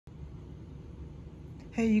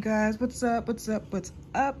Hey you guys, what's up?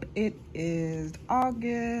 It is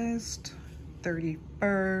August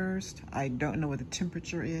 31st. I don't know what the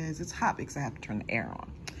temperature is. It's hot because I have to turn the air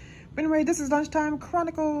on. But anyway, this is Lunchtime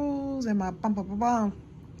Chronicles and my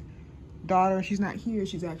daughter, she's not here.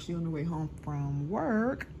 She's actually on the way home from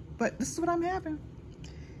work. But this is what I'm having.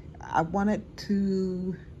 I wanted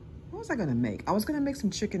to, what was I gonna make? I was gonna make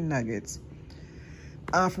some chicken nuggets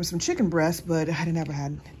from some chicken breast, but I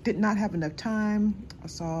did not have enough time. I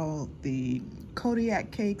saw the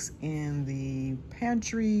Kodiak cakes in the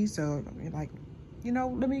pantry, so like, you know,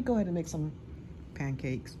 let me go ahead and make some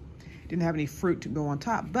pancakes. Didn't have any fruit to go on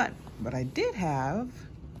top, but what I did have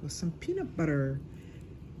was some peanut butter.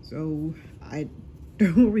 So I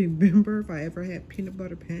don't remember if I ever had peanut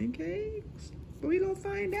butter pancakes, but we gonna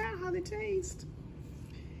find out how they taste.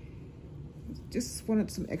 Just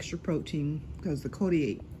wanted some extra protein because the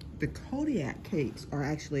Kodiak cakes are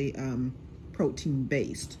actually protein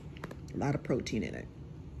based, a lot of protein in it.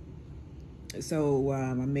 So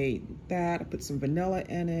I made that. I put some vanilla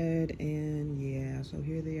in it, and yeah, so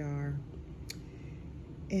here they are.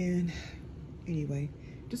 And anyway,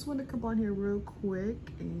 just want to come on here real quick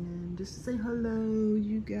and just say hello,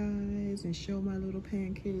 you guys, and show my little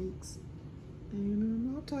pancakes.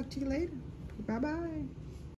 And I'll talk to you later. Bye bye.